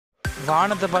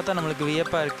வானத்தை பார்த்தா நம்மளுக்கு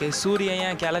வியப்பாக இருக்குது. சூரியன்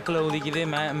ஏன் கிழக்கில் உதிக்குது,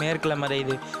 மேற்கில்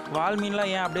மறையுது.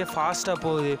 வால்மீன்லாம் ஏன் அப்படியே ஃபாஸ்ட்டாக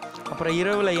போகுது. அப்புறம்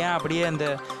இரவில் ஏன் அப்படியே அந்த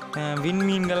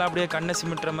விண்மீன்கள்லாம் அப்படியே கண்ணை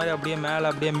சிமிட்டுற மாதிரி அப்படியே மேலே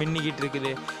அப்படியே மின்னிக்கிட்டு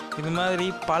இருக்குது. இது மாதிரி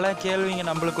பல கேள்விங்க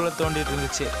நம்மளுக்குள்ளே தோண்டிகிட்டு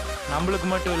இருந்துச்சு. நம்மளுக்கு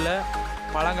மட்டும் இல்லை,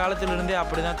 பழங்காலத்திலிருந்தே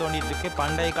அப்படி தான் தோண்டிகிட்டு இருக்கு.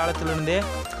 பண்டைய காலத்திலிருந்தே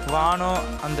வானம்,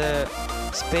 அந்த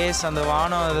ஸ்பேஸ், அந்த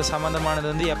வானம் அது சம்மந்தமானது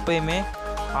வந்து எப்பயுமே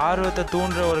ஆர்வத்தை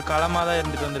தூண்டுற ஒரு களமாக தான்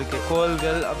இருந்துட்டு வந்திருக்கு.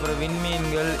 கோள்கள், அப்புறம்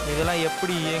விண்மீன்கள், இதெல்லாம்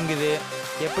எப்படி இயங்குது,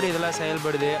 எப்படி இதெல்லாம்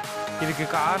செயல்படுது, இதுக்கு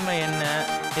காரணம் என்ன,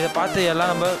 இதை பார்த்து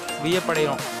எல்லாம் நம்ம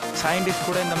வியப்படைகிறோம். சயின்டிஸ்ட்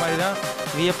கூட இந்த மாதிரி தான்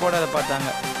வியப்போடு அதை பார்த்தாங்க.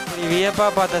 இப்படி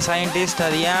வியப்பாக பார்த்த சயின்டிஸ்ட்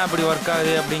அது ஏன் அப்படி ஒர்க்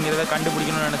ஆகுது அப்படிங்கிறத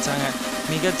கண்டுபிடிக்கணும்னு நினச்சாங்க.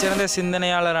 மிகச்சிறந்த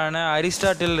சிந்தனையாளரான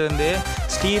அரிஸ்டாட்டிலிருந்து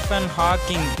ஸ்டீஃபன்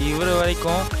ஹாக்கிங் இவர்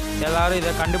வரைக்கும் எல்லாரும்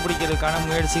இதை கண்டுபிடிக்கிறதுக்கான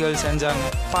முயற்சிகள் செஞ்சாங்க.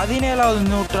 17வது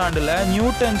நூற்றாண்டில்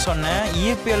நியூட்டன் சொன்ன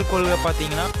ஈர்ப்பியல் கொள்கை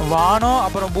பார்த்திங்கன்னா வானம்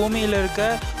அப்புறம் பூமியில் இருக்க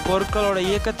பொருட்களோட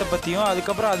இயக்கத்தை பற்றியும்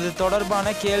அதுக்கப்புறம் அது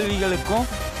தொடர்பான கேள்விகளுக்கும்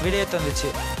விடைய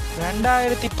தந்துச்சு.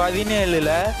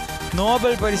 2017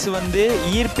 நோபல் பரிசு வந்து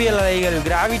ஈர்ப்பியல் அலைகள்,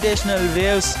 கிராவிடேஷனல்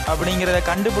வேவ்ஸ் அப்படிங்கிறத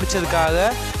கண்டுபிடிச்சதுக்காக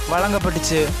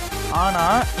வழங்கப்பட்டுச்சு.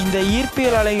 ஆனால் இந்த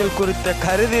ஈர்ப்பியல் அலைகள் குறித்த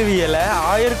கருதவியலை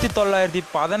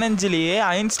 1915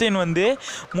 ஐன்ஸ்டைன் வந்து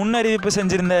முன்னறிவிப்பு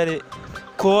செஞ்சுருந்தார்.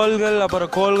 கோள்கள்,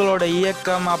 அப்புறம் கோள்களோட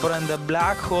இயக்கம், அப்புறம் இந்த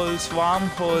பிளாக் ஹோல்ஸ்,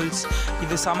 வார்ம் ஹோல்ஸ்,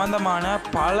 இது சம்மந்தமான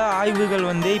பல ஆய்வுகள்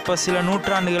வந்து இப்போ சில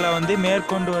நூற்றாண்டுகளை வந்து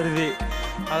மேற்கொண்டு வருது.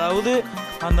 அதாவது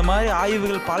அந்த மாதிரி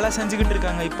ஆய்வுகள் பல செஞ்சுக்கிட்டு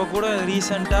இருக்காங்க. இப்போ கூட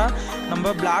ரீசெண்டாக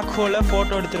நம்ம பிளாக் ஹோலை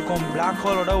ஃபோட்டோ எடுத்திருக்கோம். பிளாக்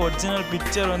ஹோலோட ஒரிஜினல்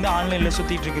பிக்சர் வந்து ஆன்லைனில்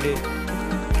சுற்றிட்டு இருக்குது.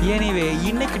 எனிவே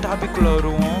இன்னைக்கு டாபிக்குள்ள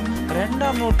வருவோம்.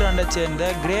 2ஆம் நூற்றாண்டை சேர்ந்த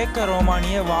கிரேக்க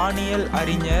ரோமானிய வானியல்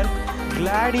அறிஞர்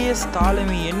கிளாடியஸ்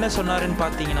தாலமி என்ன சொன்னாருன்னு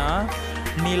பார்த்தீங்கன்னா,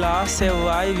 நிலா,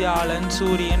 செவ்வாய், வியாழன்,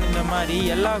 சூரியன் இந்த மாதிரி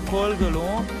எல்லா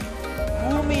கோள்களும்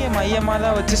பூமியை மையமாக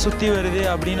தான் வச்சு சுற்றி வருது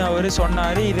அப்படின்னு அவர்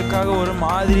சொன்னார். இதுக்காக ஒரு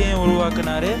மாதிரியும்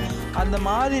உருவாக்குனார். அந்த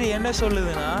மாதிரி என்ன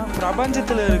சொல்லுதுன்னா,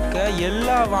 பிரபஞ்சத்தில் இருக்க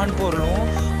எல்லா வான்பொருளும்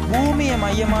பூமியை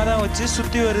மையமாக தான் வச்சு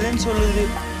சுற்றி வருதுன்னு சொல்லுது.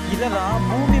 இதை தான்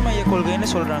பூமி மைய கொள்கைன்னு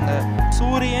சொல்கிறாங்க.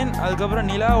 சூரியன், அதுக்கப்புறம்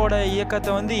நிலாவோட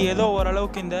இயக்கத்தை வந்து ஏதோ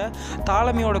ஓரளவுக்கு இந்த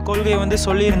தாலமியோட கொள்கை வந்து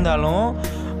சொல்லியிருந்தாலும்,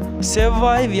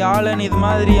 செவ்வாய், வியாழன் இது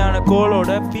மாதிரியான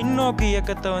கோளோட பின்னோக்கு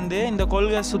இயக்கத்தை வந்து இந்த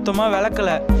கொள்கை சுத்தமாக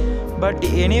விளக்கலை. பட்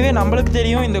எனிவே நம்மளுக்கு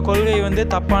தெரியும் இந்த கொள்கை வந்து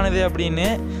தப்பானது அப்படின்னு.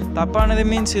 தப்பானது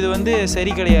மீன்ஸ் இது வந்து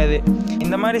சரி கிடையாது.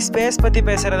 இந்த மாதிரி ஸ்பேஸ் பற்றி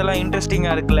பேசுகிறதெல்லாம்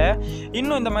இன்ட்ரெஸ்டிங்காக இருக்குல்ல.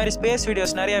 இன்னும் இந்த மாதிரி ஸ்பேஸ்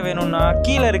வீடியோஸ் நிறையா வேணும்னா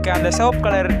கீழே இருக்க அந்த சிவப்பு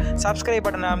கலர் சப்ஸ்கிரைப்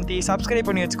பட்டனை அமுத்தி சப்ஸ்கிரைப்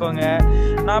பண்ணி வச்சுக்கோங்க.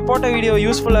 நான் போட்ட வீடியோ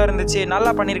யூஸ்ஃபுல்லாக இருந்துச்சு,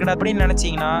 நல்லா பண்ணியிருக்கேன் அப்படின்னு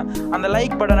நினச்சிங்கன்னா அந்த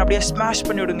லைக் பட்டன் அப்படியே ஸ்மாஷ்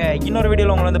பண்ணி விடுங்க. இன்னொரு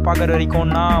வீடியோவில் உங்களை வந்து பார்க்குற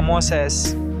வரைக்கும் நான் மோசஸ்.